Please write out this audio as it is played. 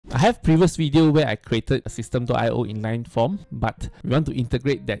have previous video where I created a system.io inline form, but we want to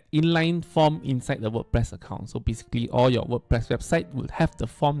integrate that inline form inside the WordPress account. So basically all your WordPress website will have the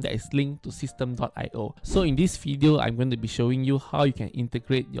form that is linked to system.io. So in this video, I'm going to be showing you how you can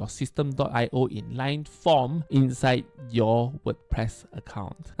integrate your system.io inline form inside your WordPress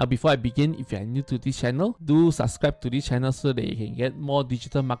account. Now before I begin, if you are new to this channel, do subscribe to this channel so that you can get more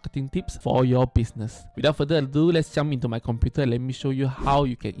digital marketing tips for your business. Without further ado, let's jump into my computer. Let me show you how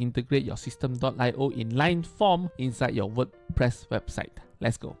you can integrate your system.io inline form inside your WordPress website.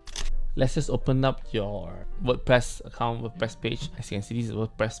 Let's go. Let's just open up your WordPress account, WordPress page. As you can see, this is a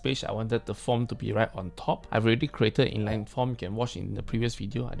WordPress page. I wanted the form to be right on top. I've already created an inline form. You can watch in the previous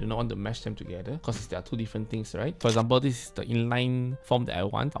video. I do not want to mesh them together because there are two different things, right? For example, this is the inline form that I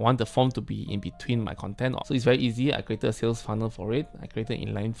want. I want the form to be in between my content. So it's very easy. I created a sales funnel for it. I created an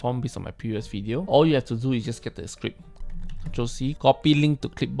inline form based on my previous video. All you have to do is just get the script. Control-C, copy link to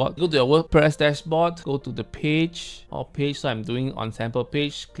clipboard, go to your WordPress dashboard, go to the page or page. So I'm doing on sample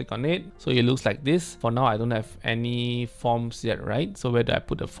page, click on it. So it looks like this. For now, I don't have any forms yet, right? So where do I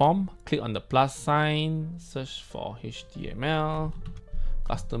put the form? Click on the plus sign, search for HTML,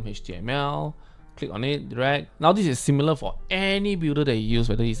 custom HTML, click on it, drag. Now this is similar for any builder that you use,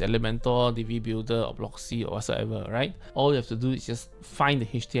 whether it's Elementor, DV Builder or Blocksy or whatsoever, right? All you have to do is just find the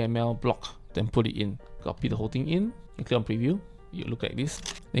HTML block, then put it in. Copy the whole thing in, and click on preview. You look like this,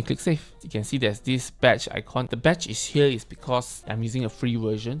 then click save. You can see there's this badge icon. The badge is here is because I'm using a free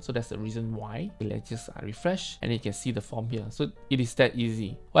version, so that's the reason why. Let's just refresh, and you can see the form here. So it is that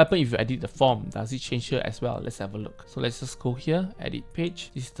easy. What happens if you edit the form? Does it change here as well? Let's have a look. So let's just go here, edit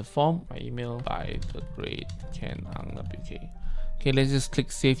page. This is the form. My email by the great Ken Ang WK. Okay, let's just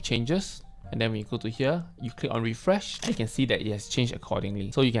click save changes. And then when you go to here, you click on refresh, and you can see that it has changed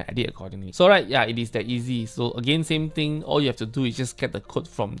accordingly. So you can edit accordingly. So right, yeah, it is that easy. So again, same thing. All you have to do is just get the code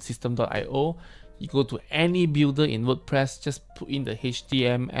from system.io. You go to any builder in WordPress, just put in the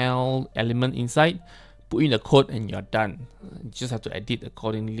HTML element inside, put in the code, and you're done. You just have to edit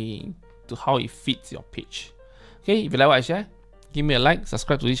accordingly to how it fits your page. Okay, if you like what I share, give me a like,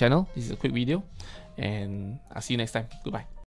 subscribe to this channel. This is a quick video, and I'll see you next time. Goodbye.